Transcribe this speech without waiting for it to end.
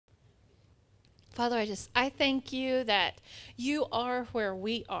Father, I thank you that you are where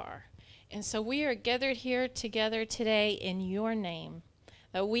we are. And so we are gathered here together today in your name.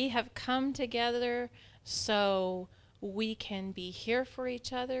 That we have come together so we can be here for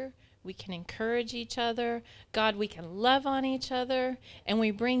each other. We can encourage each other. God, we can love on each other. And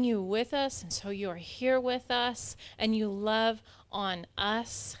we bring you with us. And so you are here with us. And you love on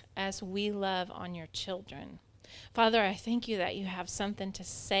us as we love on your children. Father, I thank you that you have something to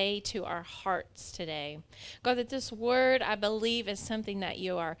say to our hearts today. God, that this word, I believe, is something that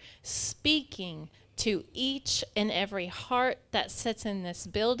you are speaking to each and every heart that sits in this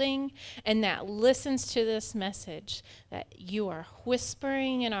building and that listens to this message, that you are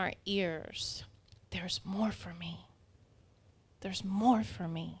whispering in our ears, there's more for me. There's more for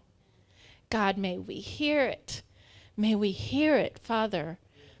me. God, may we hear it. May we hear it, Father.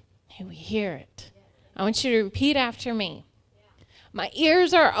 May we hear it. I want you to repeat after me. My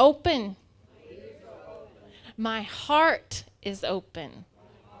ears are open. My heart is open.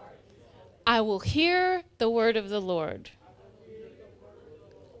 I will hear the word of the Lord.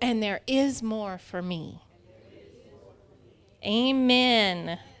 And there is more for me.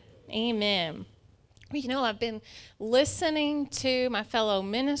 Amen. Amen. You know, I've been listening to my fellow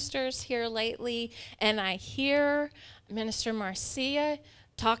ministers here lately, and I hear Minister Marcia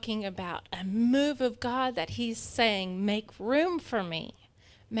talking about a move of God that he's saying, make room for me.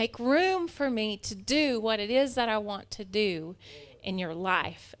 Make room for me to do what it is that I want to do in your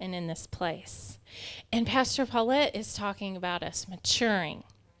life and in this place. And Pastor Paulette is talking about us maturing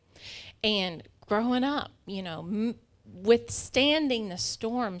and growing up, you know, withstanding the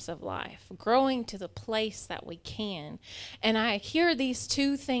storms of life, growing to the place that we can. And I hear these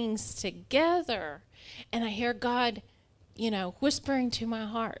two things together, and I hear God, you know, whispering to my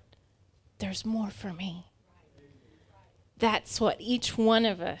heart, there's more for me. That's what each one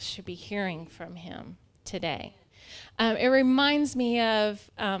of us should be hearing from him today. It reminds me of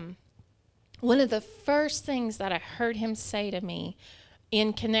one of the first things that I heard him say to me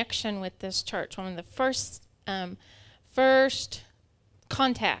in connection with this church. One of the first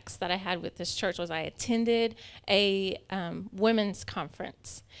contacts that I had with this church was I attended a women's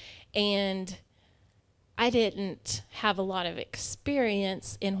conference, and I didn't have a lot of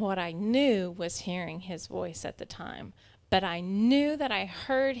experience in what I knew was hearing his voice at the time. But I knew that I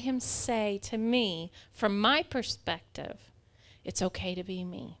heard him say to me, from my perspective, it's okay to be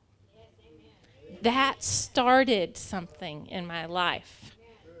me. Yes, that started something in my life.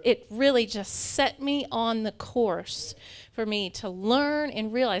 It really just set me on the course for me to learn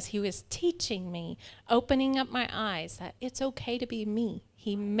and realize he was teaching me, opening up my eyes, that it's okay to be me.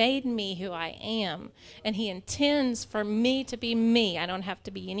 He made me who I am, and he intends for me to be me. I don't have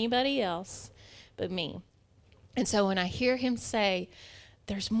to be anybody else but me. And so when I hear him say,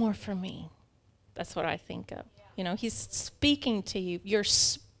 there's more for me, that's what I think of. You know, he's speaking to you. Your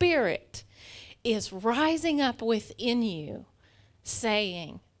spirit is rising up within you,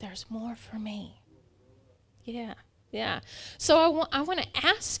 saying, there's more for me. Yeah. So I want to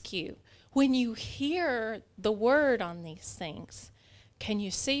ask you, when you hear the word on these things, can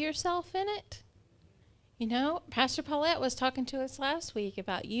you see yourself in it? You know, Pastor Paulette was talking to us last week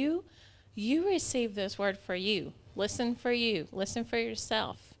about you. You received this word for you. Listen for you. Listen for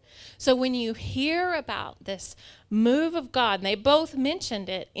yourself. So when you hear about this move of God, and they both mentioned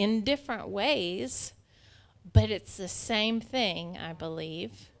it in different ways, but it's the same thing, I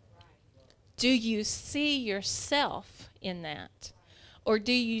believe. Do you see yourself in that? Or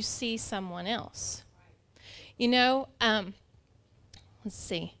do you see someone else? You know, let's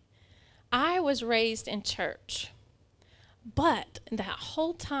see. I was raised in church, but that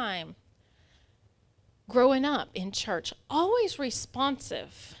whole time growing up in church, always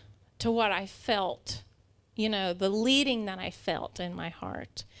responsive to what I felt, you know, the leading that I felt in my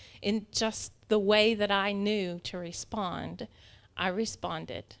heart, in just the way that I knew to respond, I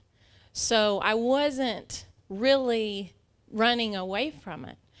responded. So I wasn't really running away from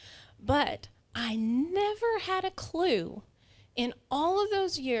it, but I never had a clue in all of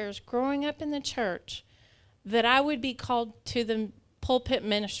those years growing up in the church that I would be called to the pulpit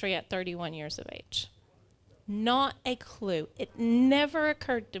ministry at 31 years of age. Not a clue. It never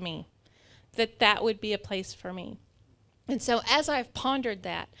occurred to me that that would be a place for me. And so as I've pondered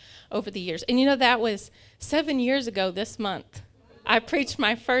that over the years, and you know, that was 7 years ago this month, I preached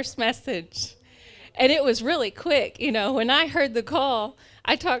my first message. And it was really quick. You know, when I heard the call,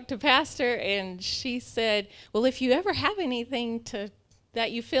 I talked to Pastor, and she said, well, if you ever have anything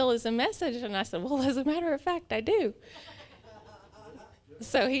that you feel is a message. And I said, well, as a matter of fact, I do.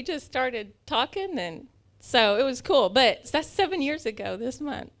 So he just started talking, and so it was cool. But that's 7 years ago this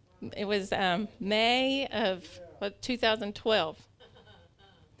month. It was May of 2012.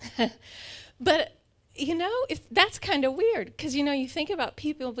 But, that's kind of weird because, you think about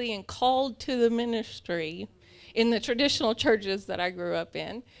people being called to the ministry in the traditional churches that I grew up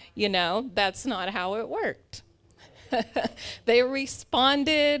in. That's not how it worked. They either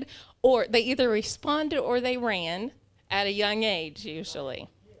responded or they ran at a young age usually.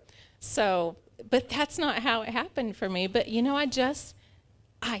 So, but that's not how it happened for me. But,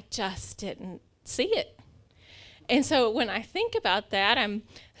 I just didn't see it. And so when I think about that, I'm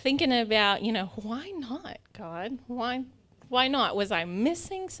thinking about, why not, God? Why not? Was I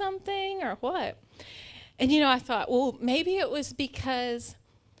missing something or what? And, I thought, well, maybe it was because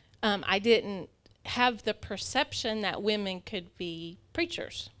I didn't have the perception that women could be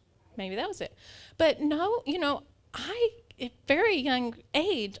preachers. Maybe that was it. But no, at very young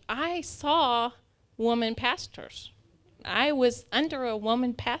age, I saw woman pastors. I was under a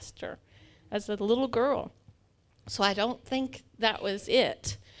woman pastor as a little girl. So I don't think that was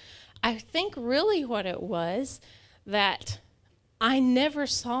it. I think really what it was that I never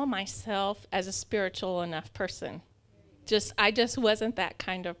saw myself as a spiritual enough person. I just wasn't that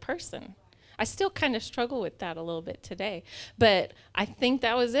kind of person. I still kind of struggle with that a little bit today. But I think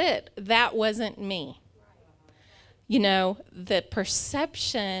that was it. That wasn't me. The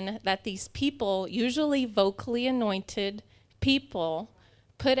perception that these people, usually vocally anointed people,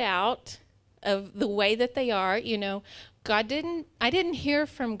 put out of the way that they are, I didn't hear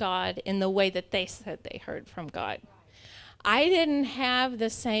from God in the way that they said they heard from God. I didn't have the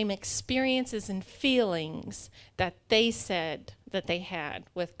same experiences and feelings that they said that they had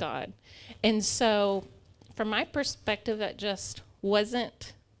with God. And so, from my perspective, that just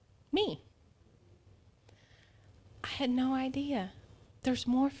wasn't me. I had no idea. There's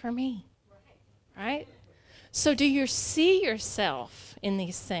more for me, right? So do you see yourself in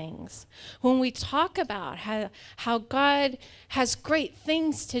these things? When we talk about how God has great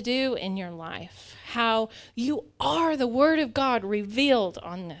things to do in your life, how you are the Word of God revealed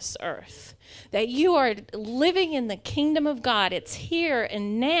on this earth, that you are living in the kingdom of God. It's here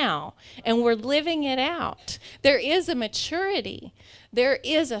and now, and we're living it out. There is a maturity. There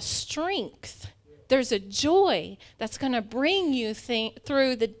is a strength. There's a joy that's going to bring you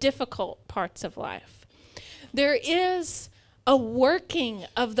through the difficult parts of life. There is a working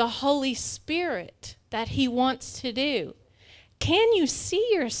of the Holy Spirit that He wants to do. Can you see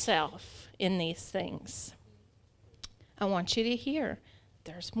yourself in these things? I want you to hear,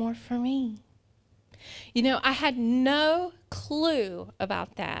 there's more for me. I had no clue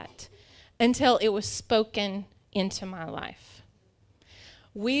about that until it was spoken into my life.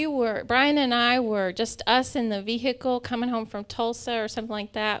 Brian and I were just us in the vehicle coming home from Tulsa or something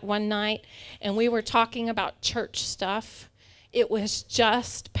like that one night, and we were talking about church stuff. It was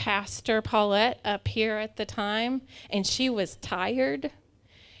just Pastor Paulette up here at the time, and she was tired.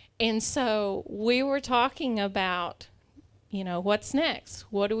 And so we were talking about, what's next?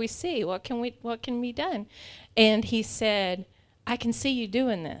 What do we see? What can be done? And he said, I can see you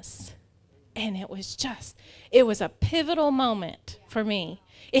doing this. And it was a pivotal moment for me.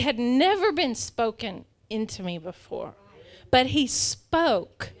 It had never been spoken into me before. But he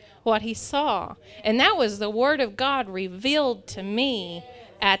spoke what he saw. And that was the Word of God revealed to me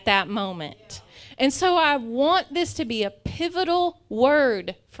at that moment. And so I want this to be a pivotal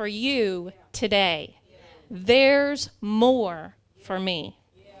word for you today. There's more for me.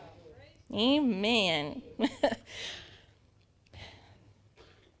 Amen.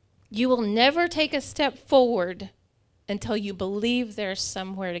 You will never take a step forward until you believe there's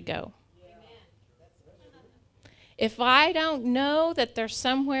somewhere to go. If I don't know that there's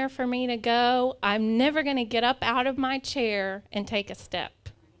somewhere for me to go, I'm never going to get up out of my chair and take a step.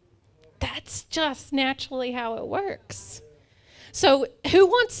 That's just naturally how it works. So who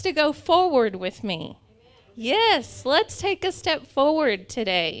wants to go forward with me? Yes, let's take a step forward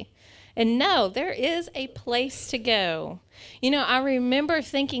today. And no, there is a place to go. I remember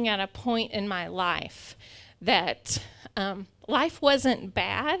thinking at a point in my life that life wasn't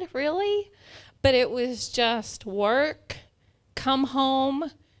bad, really, but it was just work, come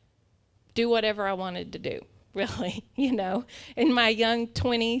home, do whatever I wanted to do, really, In my young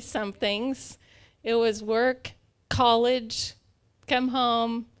 20-somethings, it was work, college, come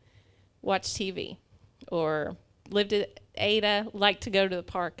home, watch TV, or lived at Ada, liked to go to the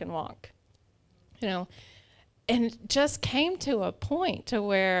park and walk, And it just came to a point to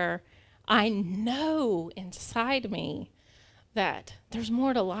where I know inside me that there's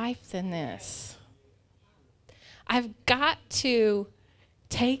more to life than this. I've got to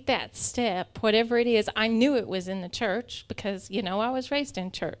take that step, whatever it is. I knew it was in the church because, I was raised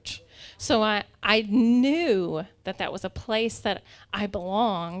in church. So I knew that that was a place that I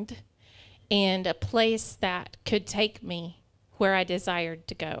belonged and a place that could take me where I desired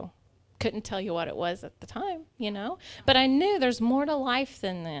to go. Couldn't tell you what it was at the time, but I knew there's more to life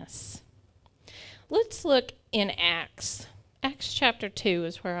than this. Let's look in Acts. Acts chapter 2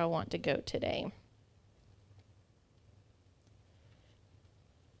 is where I want to go today.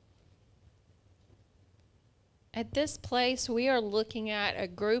 At this place, we are looking at a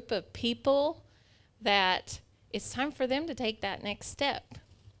group of people that it's time for them to take that next step.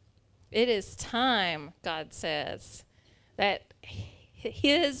 It is time, God says, that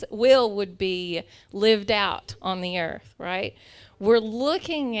his will would be lived out on the earth, right? We're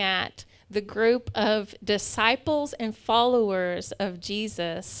looking at the group of disciples and followers of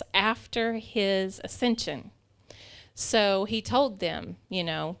Jesus after his ascension. So he told them,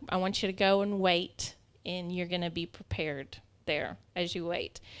 I want you to go and wait, and you're going to be prepared there as you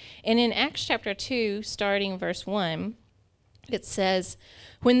wait. And in Acts chapter 2, starting verse 1, it says,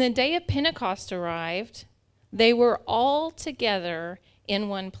 when the day of Pentecost arrived, they were all together in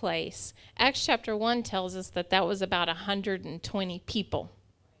one place. Acts chapter 1 tells us that that was about 120 people.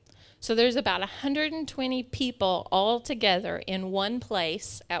 So there's about 120 people all together in one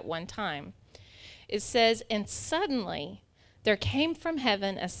place at one time. It says, and suddenly there came from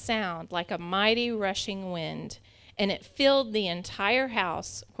heaven a sound like a mighty rushing wind, and it filled the entire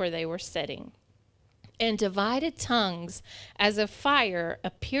house where they were sitting. And divided tongues as of fire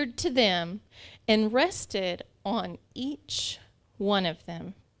appeared to them and rested on each one of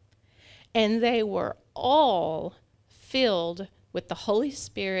them. And they were all filled with the Holy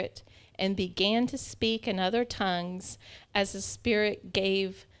Spirit and began to speak in other tongues as the Spirit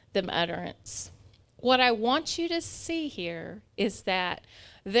gave them utterance. What I want you to see here is that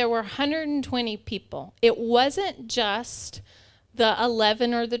there were 120 people. It wasn't just the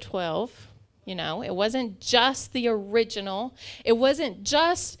 11 or the 12. It wasn't just the original. It wasn't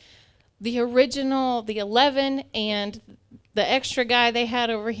just the original, the 11, and the extra guy they had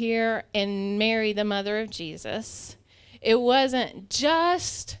over here, and Mary, the mother of Jesus. It wasn't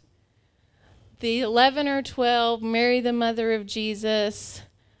just the 11 or 12, Mary, the mother of Jesus,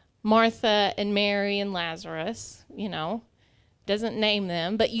 Martha and Mary and Lazarus, doesn't name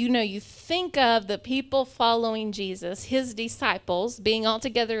them, but you think of the people following Jesus, his disciples, being all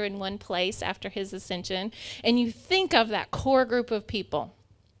together in one place after his ascension, and you think of that core group of people.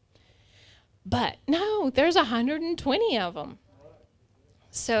 But no, there's 120 of them.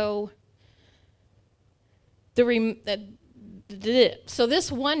 So so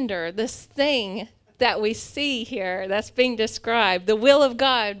this wonder, this thing that we see here that's being described, the will of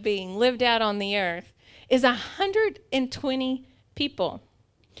God being lived out on the earth, is 120 people.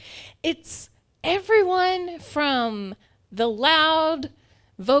 It's everyone from the loud,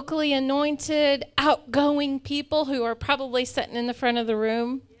 vocally anointed, outgoing people who are probably sitting in the front of the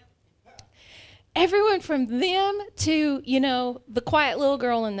room. Everyone from them to, the quiet little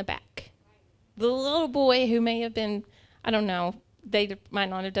girl in the back. The little boy who may have been, I don't know, they might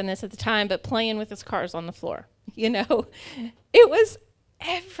not have done this at the time, but playing with his cars on the floor. It was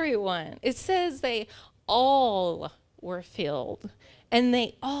everyone. It says they all were filled, and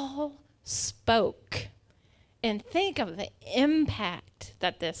they all spoke. And think of the impact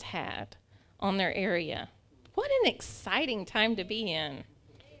that this had on their area. What an exciting time to be in.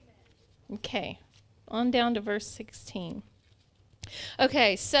 Okay, on down to verse 16.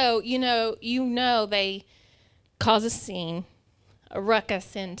 Okay, so, they cause a scene, a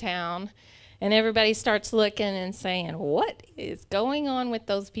ruckus in town, and everybody starts looking and saying, what is going on with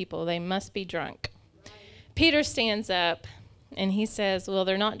those people? They must be drunk. Peter stands up and he says, well,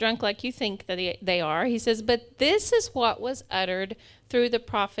 they're not drunk like you think that they are. He says, but this is what was uttered through the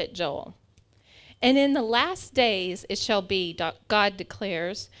prophet Joel. And in the last days it shall be, God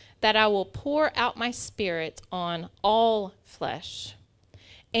declares, that I will pour out my spirit on all flesh,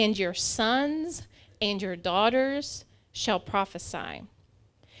 and your sons and your daughters shall prophesy,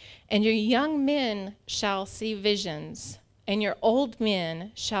 and your young men shall see visions, and your old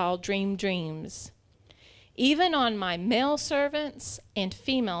men shall dream dreams. Even on my male servants and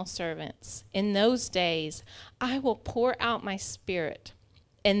female servants, in those days I will pour out my spirit,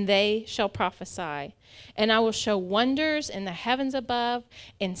 and they shall prophesy. And I will show wonders in the heavens above,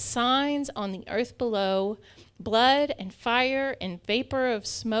 and signs on the earth below, blood and fire and vapor of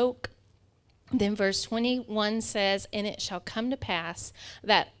smoke. Then verse 21 says, and it shall come to pass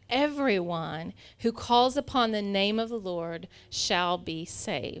that everyone who calls upon the name of the Lord shall be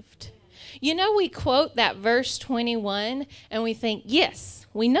saved. You know, we quote that verse 21 and we think, yes,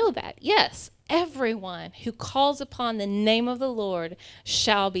 we know that. Yes, everyone who calls upon the name of the Lord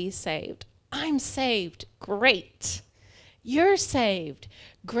shall be saved. I'm saved. Great. You're saved.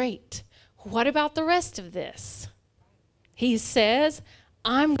 Great. What about the rest of this? He says,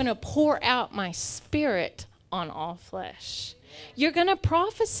 I'm going to pour out my spirit on all flesh. You're going to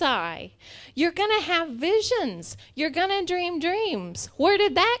prophesy. You're going to have visions. You're going to dream dreams. Where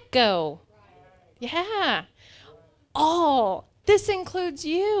did that go? Yeah. All. This includes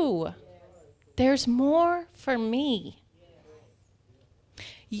you. There's more for me.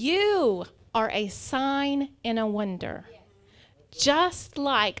 You are a sign and a wonder. Just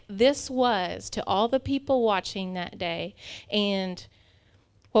like this was to all the people watching that day. And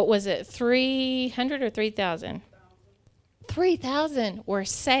what was it, 300 or 3,000? 3,000 were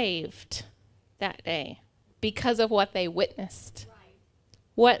saved that day because of what they witnessed.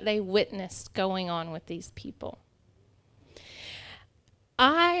 What they witnessed going on with these people.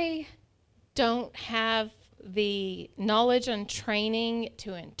 I don't have the knowledge and training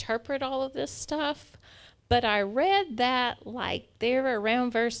to interpret all of this stuff, but I read that like there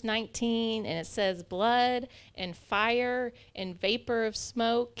around verse 19, and it says blood and fire and vapor of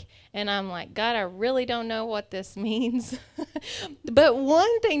smoke. And I'm like, God, I really don't know what this means. But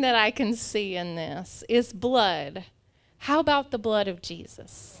one thing that I can see in this is blood. How about the blood of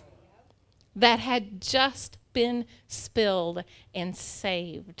Jesus that had just been spilled and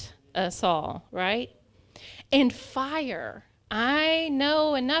saved us all, right? And fire. I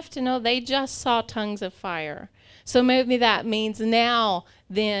know enough to know they just saw tongues of fire. So maybe that means now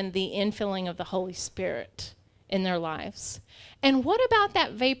then the infilling of the Holy Spirit in their lives. And what about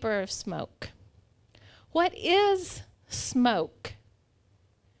that vapor of smoke? What is smoke?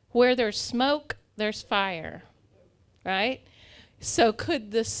 Where there's smoke, there's fire, right? So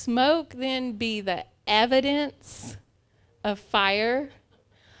could the smoke then be the evidence of fire?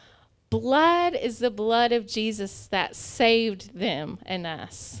 Blood is the blood of Jesus that saved them and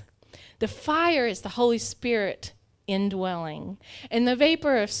us. The fire is the Holy Spirit indwelling. And the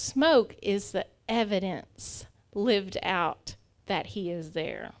vapor of smoke is the evidence lived out that he is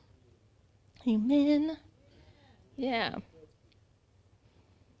there. Amen. Yeah.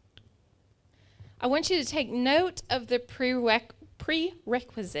 I want you to take note of the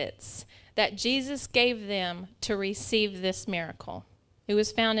prerequisites that Jesus gave them to receive this miracle. It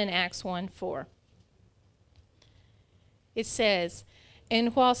was found in Acts 1:4. It says,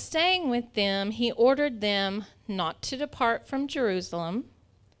 and while staying with them, he ordered them not to depart from Jerusalem,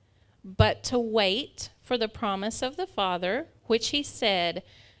 but to wait for the promise of the Father, which he said,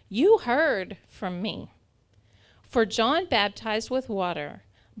 you heard from me. For John baptized with water,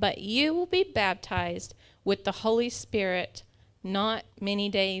 but you will be baptized with the Holy Spirit not many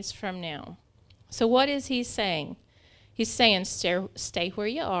days from now. So what is he saying? He's saying stay where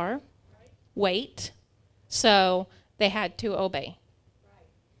you are, wait. So they had to obey.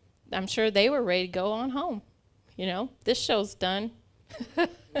 I'm sure they were ready to go on home. You know, this show's done.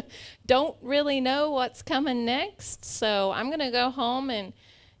 Don't really know what's coming next, so I'm going to go home and,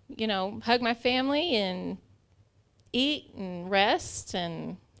 you know, hug my family and eat and rest,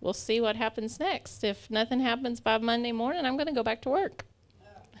 and we'll see what happens next. If nothing happens by Monday morning, I'm going to go back to work.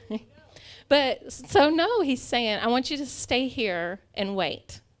 But so no, he's saying, I want you to stay here and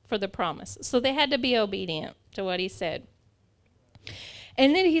wait for the promise. So they had to be obedient to what he said.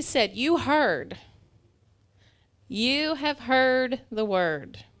 And then he said, you heard. You have heard the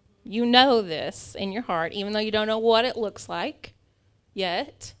word. You know this in your heart, even though you don't know what it looks like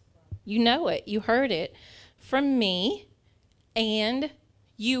yet. You know it. You heard it from me, and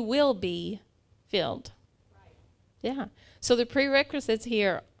you will be filled. Yeah. So the prerequisites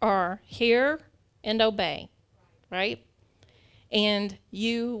here are hear and obey, right? And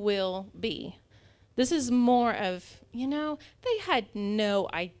you will be. This is more of, you know, they had no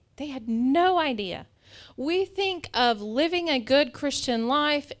idea. We think of living a good Christian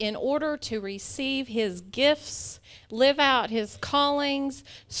life in order to receive his gifts, live out his callings,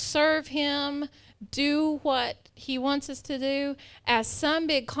 serve him, do what he wants us to do as some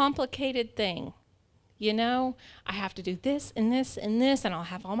big complicated thing. You know, I have to do this and this and this, and I'll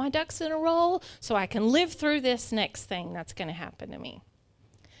have all my ducks in a row so I can live through this next thing that's going to happen to me.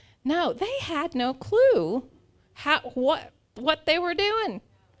 No, they had no clue what they were doing.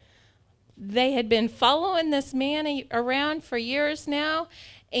 They had been following this man around for years now,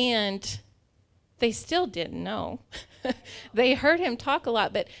 and they still didn't know. They heard him talk a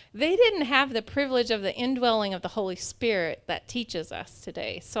lot, but they didn't have the privilege of the indwelling of the Holy Spirit that teaches us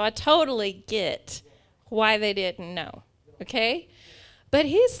today. So I totally get why they didn't know, okay? But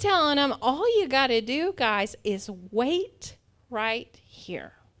he's telling them, all you got to do, guys, is wait right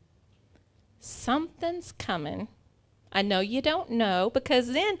here. Something's coming. I know you don't know,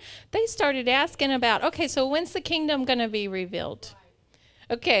 because then they started asking about, okay, so when's the kingdom going to be revealed?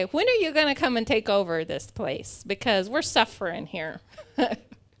 Okay, when are you going to come and take over this place? Because we're suffering here.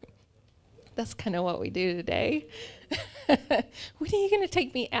 That's kind of what we do today. When are you going to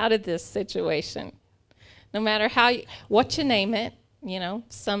take me out of this situation? No matter what you name it,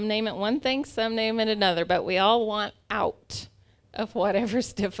 some name it one thing, some name it another, but we all want out of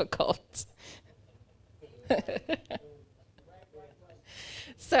whatever's difficult.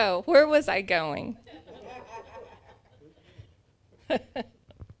 So, where was I going?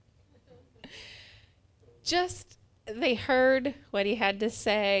 Just, they heard what he had to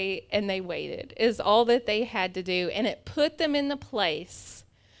say, and they waited, is all that they had to do. And it put them in the place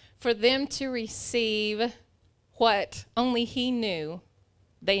for them to receive what only he knew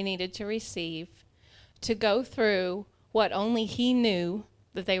they needed to receive, to go through what only he knew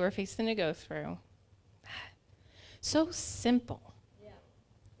that they were fixing to go through. So simple. Yeah.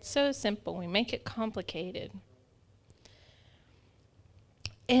 So simple. We make it complicated.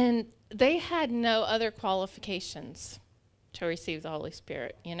 And they had no other qualifications to receive the Holy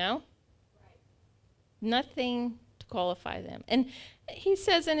Spirit, Right. Nothing to qualify them. And he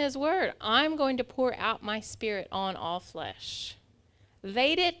says in his word, I'm going to pour out my Spirit on all flesh.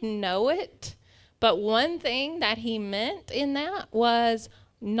 They didn't know it, but one thing that he meant in that was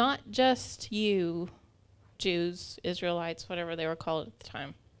not just you, Jews, Israelites, whatever they were called at the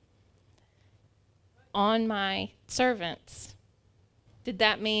time, on my servants. Did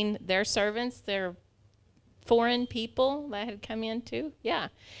that mean their servants, their foreign people that had come in too? Yeah.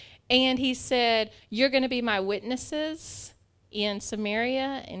 And he said, you're going to be my witnesses in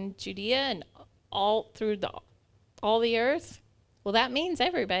Samaria and Judea and all through all the earth. Well, that means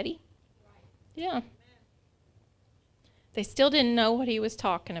everybody. Yeah. They still didn't know what he was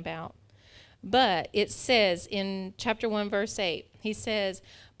talking about. But it says in chapter 1, verse 8, he says,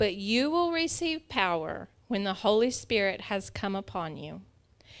 but you will receive power when the Holy Spirit has come upon you.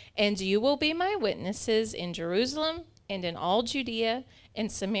 And you will be my witnesses in Jerusalem and in all Judea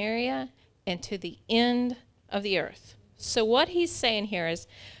and Samaria and to the end of the earth. So what he's saying here is,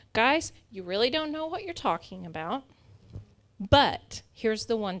 guys, you really don't know what you're talking about. But here's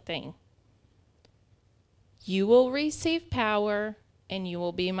the one thing. You will receive power and you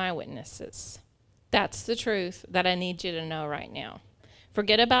will be my witnesses. That's the truth that I need you to know right now.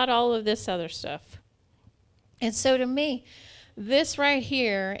 Forget about all of this other stuff. And so to me, this right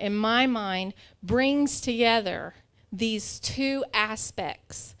here, in my mind, brings together these two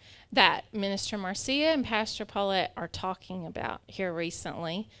aspects that Minister Marcia and Pastor Paulette are talking about here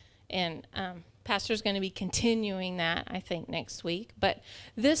recently. And Pastor's going to be continuing that, I think, next week. But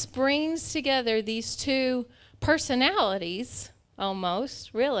this brings together these two personalities,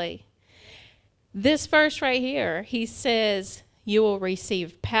 almost, really. This verse right here, he says, you will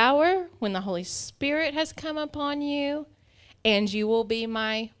receive power when the Holy Spirit has come upon you, and you will be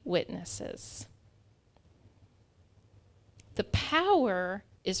my witnesses. The power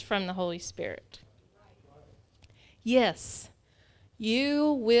is from the Holy Spirit. Yes,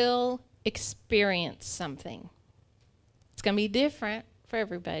 you will experience something. It's going to be different for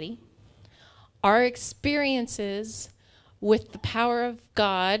everybody. Our experiences with the power of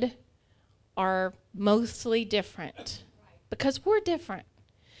God are mostly different because we're different.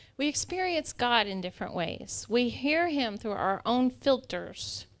 We experience God in different ways. We hear him through our own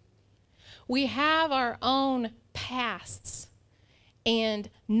filters. We have our own pasts and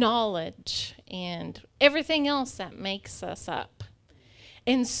knowledge and everything else that makes us up.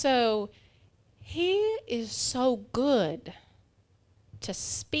 And so he is so good to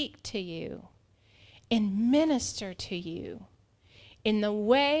speak to you and minister to you in the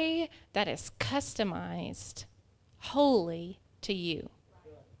way that is customized wholly to you.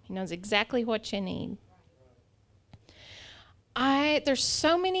 He knows exactly what you need. There's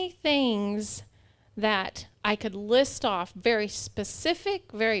so many things that I could list off, very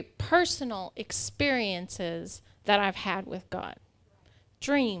specific, very personal experiences that I've had with God.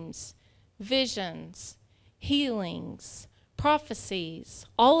 Dreams, visions, healings, prophecies,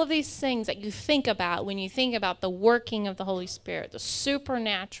 all of these things that you think about when you think about the working of the Holy Spirit, the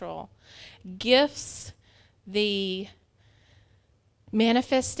supernatural gifts, the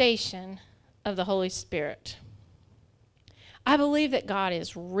manifestation of the Holy Spirit. I believe that God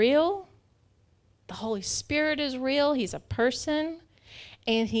is real. The Holy Spirit is real. He's a person.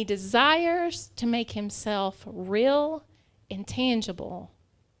 And he desires to make himself real and tangible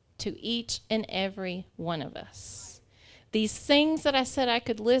to each and every one of us. These things that I said I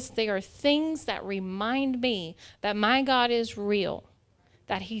could list, they are things that remind me that my God is real,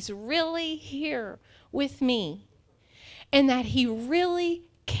 that he's really here with me, and that he really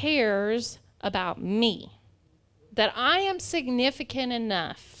cares about me, that I am significant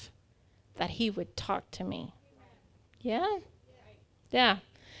enough that he would talk to me. Yeah? Yeah.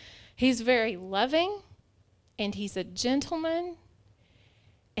 He's very loving, and he's a gentleman,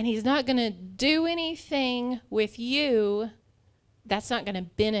 and he's not going to do anything with you that's not going to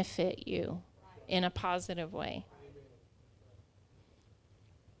benefit you in a positive way.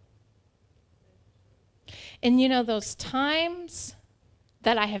 And you know, those times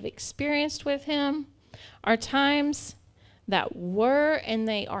that I have experienced with him are times that were and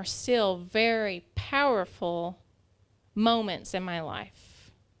they are still very powerful moments in my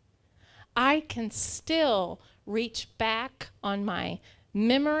life. I can still reach back on my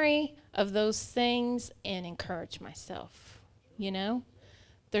memory of those things and encourage myself. You know,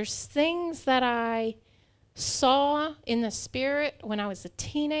 there's things that I saw in the spirit when I was a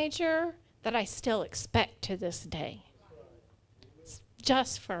teenager that I still expect to this day. It's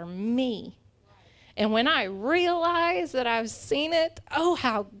just for me. And when I realize that I've seen it, oh,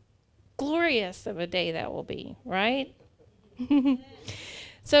 how glorious of a day that will be, right?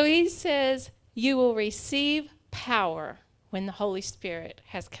 So he says, you will receive power when the Holy Spirit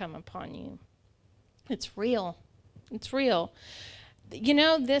has come upon you. It's real. It's real. You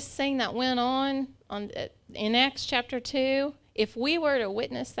know, this thing that went on in Acts chapter 2, if we were to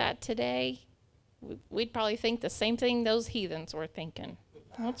witness that today, we'd probably think the same thing those heathens were thinking.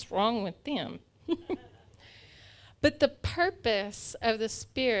 What's wrong with them? But the purpose of the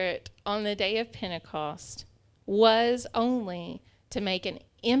Spirit on the day of Pentecost was only to make an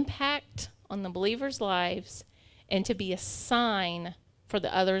impact on the believers' lives and to be a sign for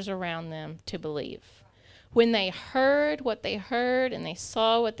the others around them to believe. When they heard what they heard and they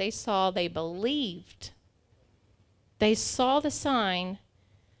saw what they saw, they believed. They saw the sign,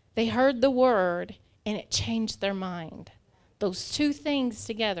 they heard the word, and it changed their mind. Those two things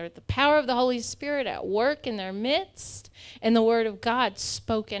together, the power of the Holy Spirit at work in their midst and the word of God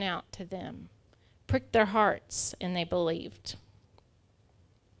spoken out to them, pricked their hearts, and they believed.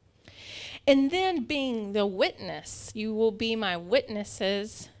 And then being the witness, you will be my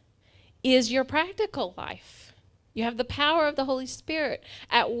witnesses, is your practical life. You have the power of the Holy Spirit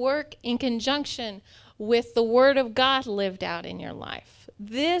at work in conjunction with the Word of God lived out in your life.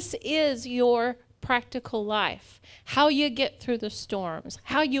 This is your practical life. How you get through the storms,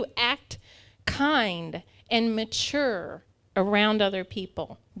 how you act kind and mature around other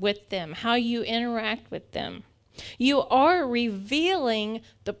people, with them, how you interact with them. You are revealing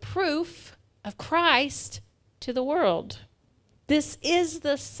the proof of Christ to the world. This is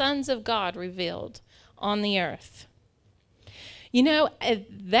the sons of God revealed on the earth. You know, at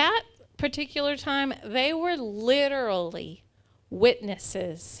that particular time, they were literally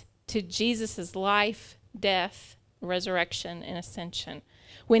witnesses to Jesus' life, death, resurrection, and ascension.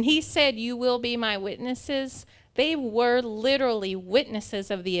 When he said, you will be my witnesses, they were literally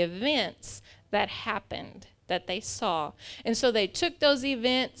witnesses of the events that happened, that they saw. And so they took those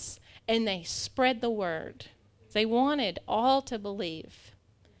events and they spread the word. They wanted all to believe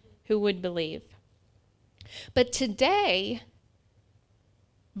who would believe. But today,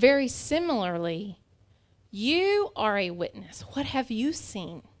 very similarly, you are a witness. What have you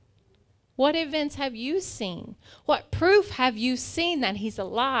seen? What events have you seen? What proof have you seen that he's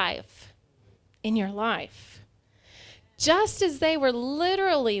alive in your life? Just as they were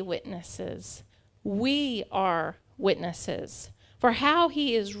literally witnesses, we are witnesses for how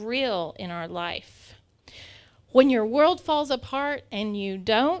he is real in our life. When your world falls apart and you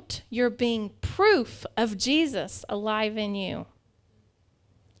don't, you're being proof of Jesus alive in you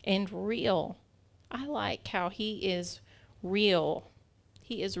and real. I like how he is real.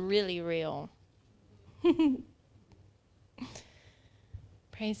 He is really real.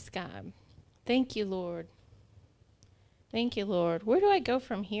 Praise God. Thank you, Lord. Thank you, Lord. Where do I go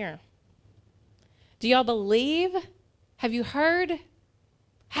from here? Do y'all believe? Have you heard?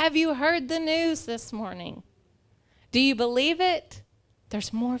 Have you heard the news this morning? Do you believe it?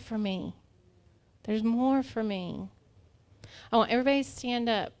 There's more for me. There's more for me. I want everybody to stand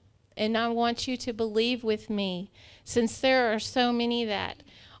up, and I want you to believe with me, since there are so many that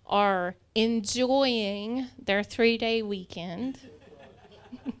are enjoying their 3-day weekend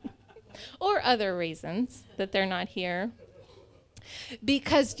or other reasons that they're not here,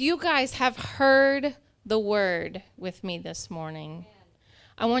 because you guys have heard the word with me this morning.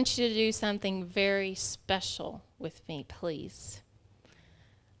 I want you to do something very special with me, please.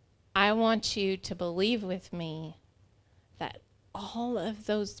 I want you to believe with me all of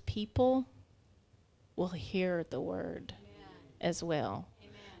those people will hear the word as well.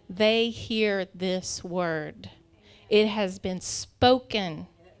 They hear this word. It has been spoken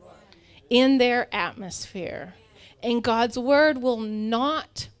in their atmosphere. And God's word will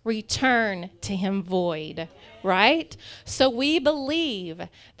not return to him void, right? So we believe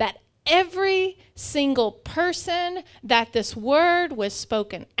that every single person that this word was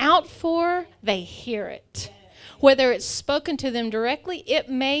spoken out for, they hear it. Whether it's spoken to them directly, it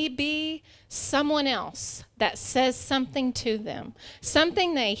may be someone else that says something to them,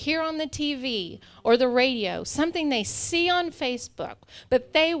 something they hear on the TV or the radio, something they see on Facebook,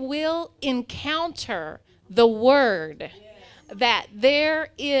 but they will encounter the word that there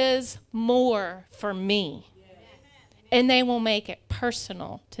is more for me. And they will make it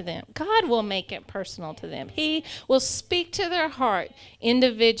personal to them. God will make it personal to them. He will speak to their heart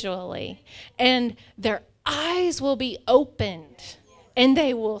individually, and their eyes will be opened, and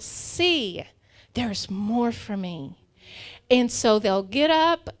they will see there's more for me. And so they'll get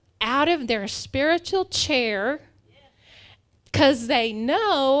up out of their spiritual chair because they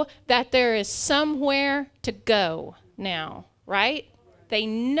know that there is somewhere to go now, right? They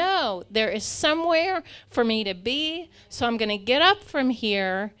know there is somewhere for me to be, so I'm going to get up from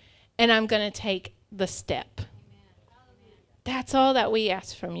here and I'm going to take the step. That's all that we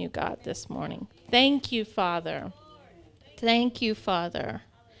ask from you, God, this morning. Thank you, Father. Thank you, Father.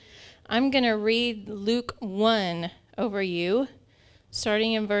 I'm going to read Luke 1 over you,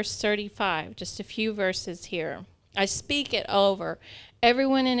 starting in verse 35, just a few verses here. I speak it over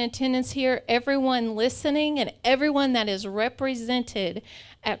everyone in attendance here, everyone listening, and everyone that is represented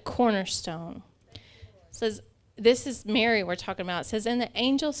at Cornerstone. It says, this is Mary we're talking about. It says, and the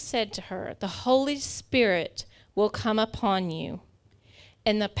angel said to her, the Holy Spirit will come upon you,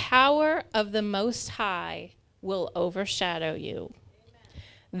 and the power of the Most High will overshadow you.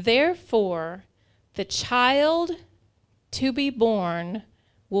 Therefore, the child to be born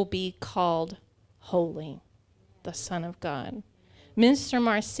will be called Holy, the Son of God. Minister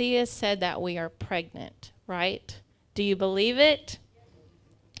Marcia said that we are pregnant, right? Do you believe it?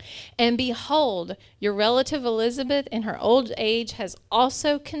 And behold, your relative Elizabeth in her old age has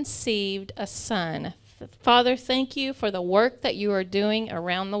also conceived a son. Father, thank you for the work that you are doing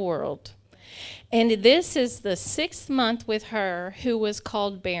around the world. And this is the 6th month with her who was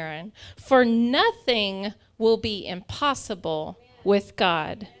called barren. For nothing will be impossible with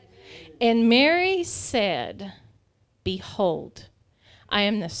God. And Mary said, behold, I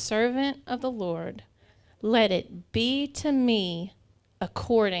am the servant of the Lord. Let it be to me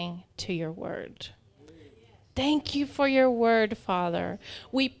according to your word. Thank you for your word, Father.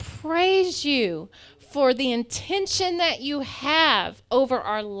 We praise you for the intention that you have over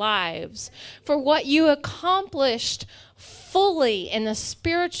our lives, for what you accomplished fully in the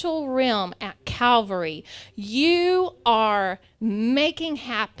spiritual realm at Calvary. You are making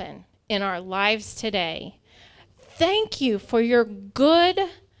happen in our lives today. Thank you for your good,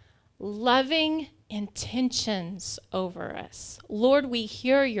 loving intentions over us. Lord, we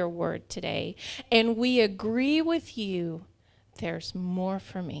hear your word today, and we agree with you. There's more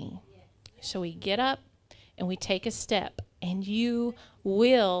for me. So we get up and we take a step, and you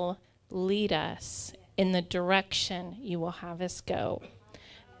will lead us in the direction you will have us go.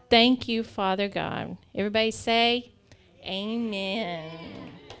 Thank you, Father God. Everybody say, amen.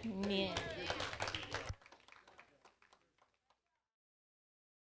 Amen.